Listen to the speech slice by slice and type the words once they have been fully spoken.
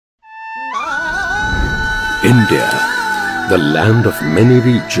India, the land of many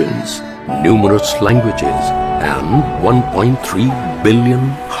regions, numerous languages, and 1.3 billion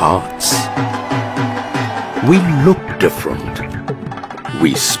hearts. We look different.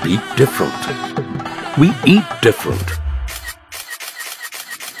 We speak different. We eat different.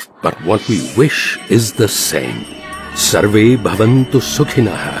 But what we wish is the same. Sarve bhavantu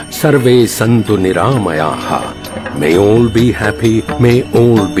sukhinah, sarve santu niramayaha. May all be happy, may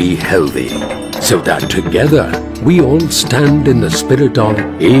all be healthy. So that together we all stand in the spirit of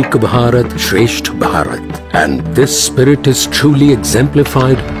Ek Bharat Shreshtha Bharat. And this spirit is truly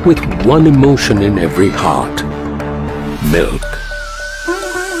exemplified with one emotion in every heart: milk.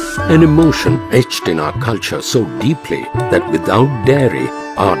 An emotion etched in our culture so deeply that without dairy,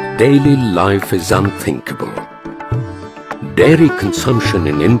 our daily life is unthinkable. Dairy consumption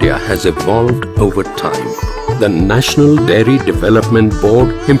in India has evolved over time. The National Dairy Development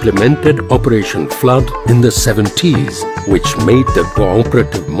Board implemented Operation Flood in the 70s, which made the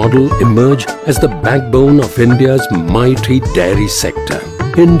cooperative model emerge as the backbone of India's mighty dairy sector.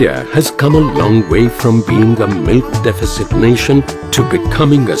 India has come a long way from being a milk deficit nation to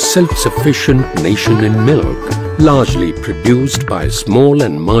becoming a self-sufficient nation in milk, largely produced by small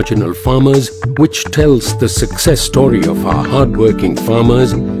and marginal farmers, which tells the success story of our hard-working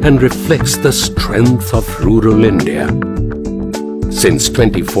farmers and reflects the strength of rural India. Since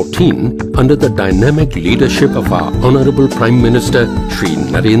 2014, under the dynamic leadership of our Honorable Prime Minister Shri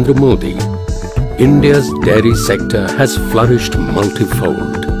Narendra Modi, India's dairy sector has flourished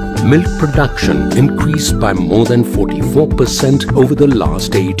multifold. Milk production increased by more than 44% over the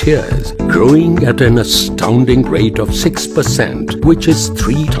last 8 years, growing at an astounding rate of 6%, which is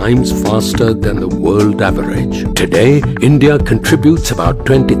 3 times faster than the world average. Today, India contributes about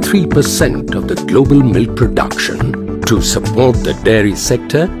 23% of the global milk production. To support the dairy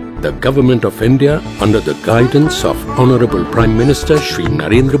sector, the Government of India, under the guidance of Honorable Prime Minister Shri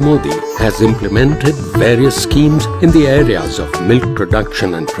Narendra Modi, has implemented various schemes in the areas of milk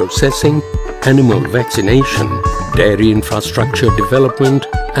production and processing, animal vaccination, dairy infrastructure development,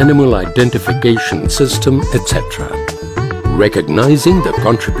 animal identification system, etc. Recognizing the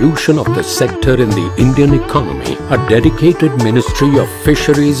contribution of the sector in the Indian economy, a dedicated Ministry of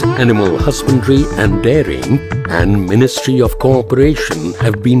Fisheries, Animal Husbandry and Dairying and Ministry of Cooperation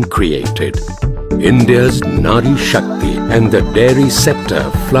have been created. India's Nari Shakti and the dairy sector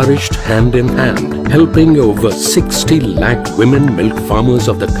flourished hand in hand, helping over 60 lakh women milk farmers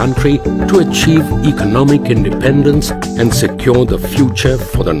of the country to achieve economic independence and secure the future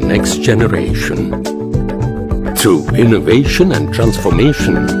for the next generation. Through innovation and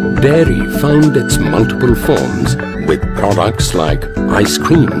transformation, dairy found its multiple forms with products like ice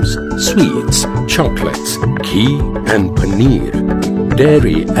creams, sweets, chocolates, ghee and paneer.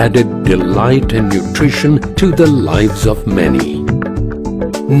 Dairy added delight and nutrition to the lives of many.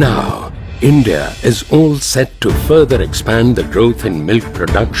 Now, India is all set to further expand the growth in milk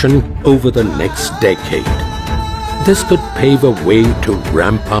production over the next decade. This could pave a way to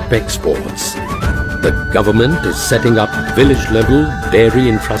ramp up exports. The government is setting up village-level dairy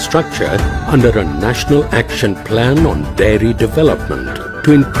infrastructure under a National Action Plan on Dairy Development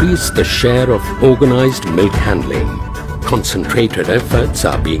to increase the share of organized milk handling. Concentrated efforts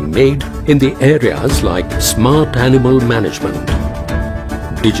are being made in the areas like smart animal management,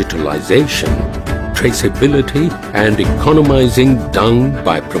 digitalization, traceability, and economizing dung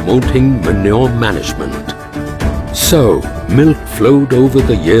by promoting manure management. So, milk flowed over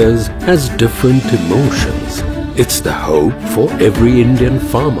the years has different emotions. It's the hope for every Indian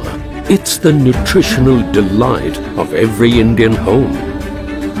farmer. It's the nutritional delight of every Indian home.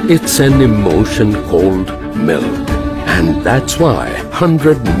 It's an emotion called milk. And that's why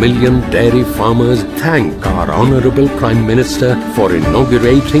 100 million dairy farmers thank our Honorable Prime Minister for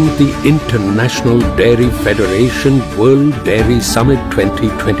inaugurating the International Dairy Federation World Dairy Summit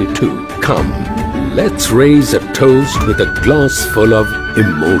 2022. Come, let's raise a toast with a glass full of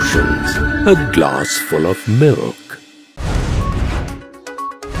emotions, a glass full of milk.